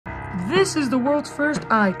this is the world's first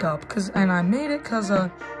ICup, and I made it cause I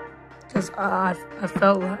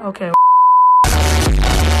felt like, okay.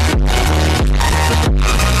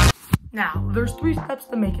 Now, there's 3 steps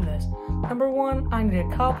to making this. Number 1, I need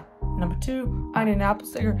a cup. Number 2, I need an apple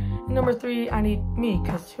sticker. And number 3, I need me,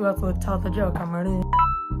 cause who else will tell the joke? I'm ready.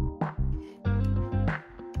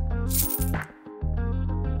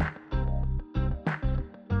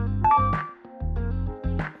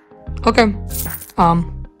 Okay,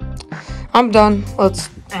 I'm done.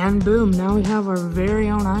 And boom, now we have our very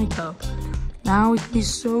own ICup. Now we can be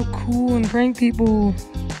so cool and prank people.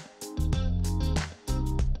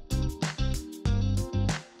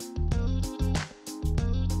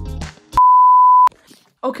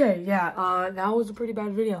 Okay, yeah, that was a pretty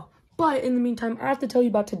bad video. But in the meantime, I have to tell you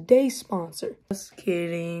about today's sponsor. Just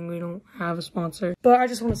kidding, we don't have a sponsor. But I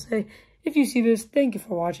just want to say, if you see this, thank you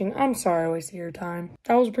for watching. I'm sorry I wasted your time.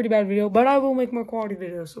 That was a pretty bad video, but I will make more quality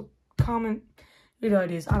videos. So comment video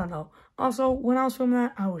ideas, I don't know. Also, when I was filming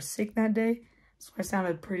that, I was sick that day. So I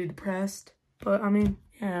sounded pretty depressed. But I mean,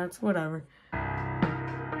 yeah, it's whatever.